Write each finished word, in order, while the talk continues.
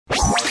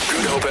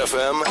Hope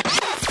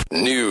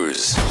FM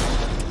News.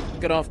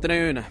 Good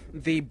afternoon.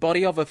 The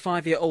body of a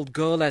 5-year-old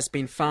girl has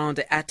been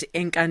found at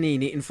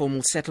Enkanini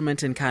informal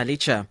settlement in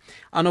Khayelitsha.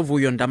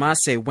 Anovuyo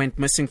Ndamase went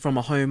missing from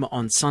a home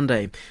on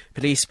Sunday.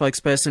 Police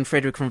spokesperson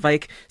Frederick van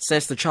Wyk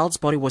says the child's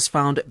body was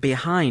found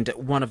behind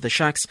one of the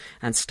shacks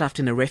and stuffed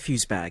in a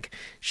refuse bag.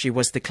 She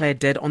was declared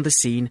dead on the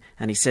scene,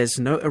 and he says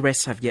no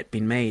arrests have yet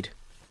been made.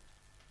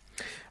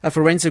 A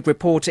forensic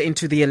report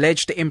into the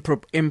alleged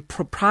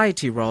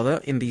impropriety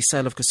in the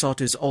sale of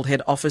COSATU's old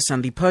head office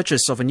and the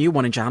purchase of a new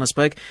one in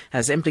Johannesburg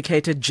has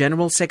implicated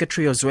General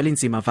Secretary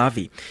Khayelitsha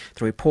Vavi.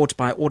 The report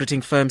by auditing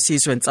firm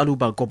Sizwe and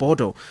Tsaluba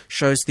Gobodo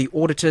shows the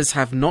auditors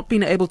have not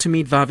been able to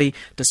meet Vavi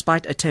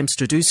despite attempts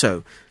to do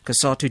so.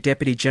 COSATU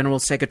Deputy General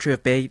Secretary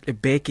of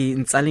Beki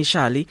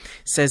Ntshalishali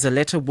says a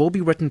letter will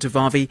be written to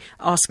Vavi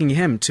asking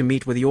him to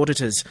meet with the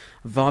auditors.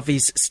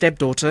 Vavi's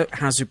stepdaughter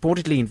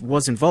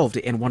was involved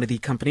in one of the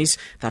companies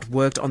that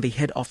worked on the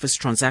head office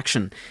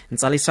transaction.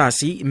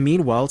 Ntshalishali,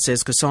 meanwhile,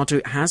 says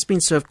COSATU has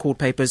been served court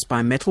papers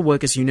by Metal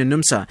Workers Union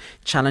NUMSA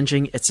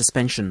challenging its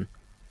suspension.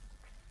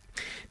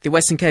 The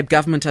Western Cape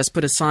government has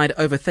put aside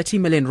over 30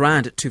 million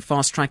rand to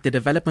fast-track the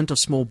development of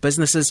small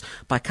businesses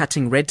by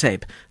cutting red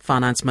tape.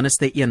 Finance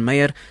Minister Ian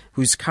Meyer,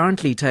 who's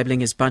currently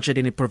tabling his budget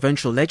in a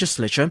provincial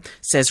legislature,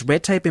 says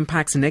red tape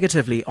impacts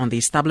negatively on the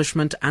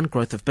establishment and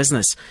growth of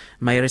business.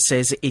 Meyer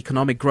says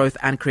economic growth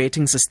and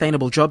creating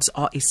sustainable jobs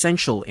are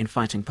essential in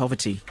fighting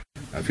poverty.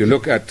 If you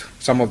look at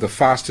some of the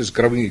fastest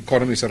growing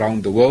economies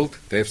around the world,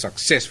 they have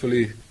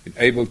successfully been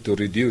able to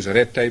reduce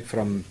red tape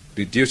from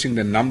reducing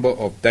the number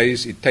of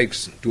days it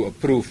takes to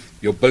approve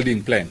your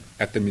building plan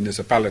at the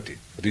municipality,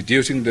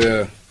 reducing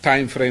the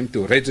time frame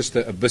to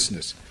register a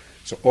business.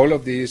 So all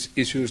of these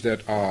issues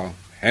that are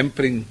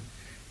hampering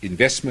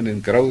investment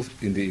and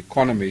growth in the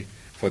economy,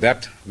 for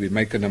that we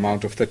make an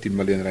amount of 30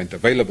 million rand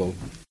available.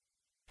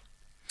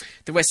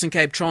 The Western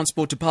Cape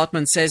Transport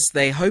Department says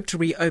they hope to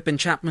reopen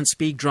Chapman's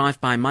Peak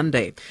Drive by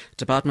Monday.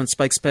 Department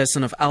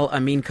spokesperson of Al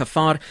Amin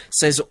Kafar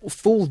says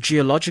full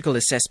geological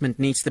assessment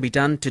needs to be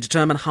done to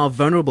determine how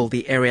vulnerable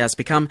the area has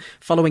become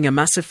following a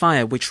massive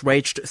fire which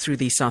raged through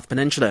the South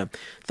Peninsula.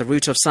 The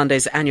route of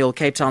Sunday's annual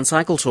Cape Town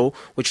Cycle Tour,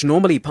 which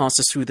normally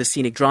passes through the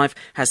scenic drive,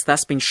 has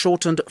thus been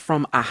shortened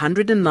from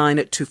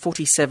 109 to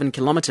 47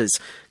 kilometres.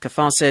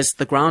 Kafar says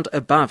the ground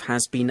above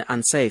has been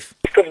unsafe.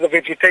 Because the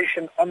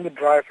vegetation on the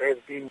drive has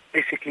been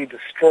basically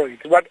destroyed.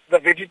 But the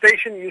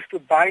vegetation used to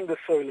bind the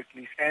soil at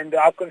least. And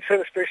our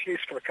concern especially is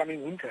for the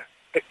coming winter.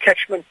 The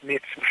catchment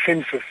nets,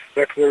 fences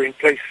that were in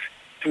place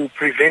to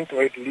prevent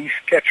or at least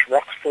catch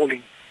rocks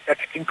falling,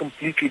 that's been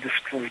completely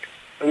destroyed.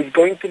 So it's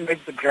going to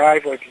make the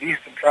drive, or at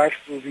least the drive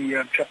through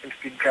the Chapman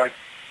Peak Drive,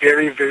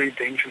 very, very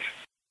dangerous.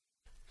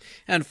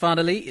 And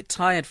finally,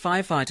 tired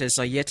firefighters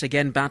are yet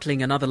again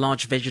battling another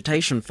large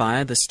vegetation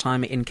fire, this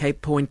time in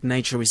Cape Point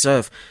Nature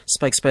Reserve.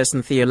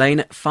 Spokesperson Theo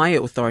Lane,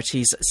 fire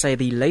authorities say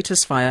the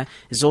latest fire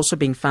is also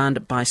being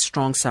fanned by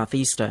strong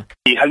southeaster.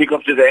 The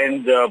helicopters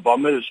and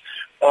bombers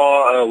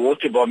are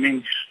water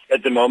bombing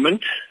at the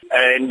moment,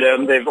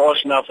 and they've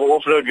asked now for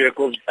off-road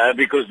vehicles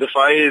because the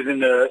fire is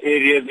in an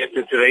area that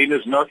the terrain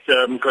is not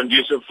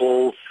conducive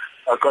for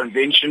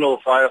conventional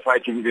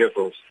firefighting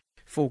vehicles.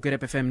 For Good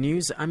Hope FM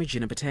News, I'm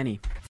Eugenia Batani.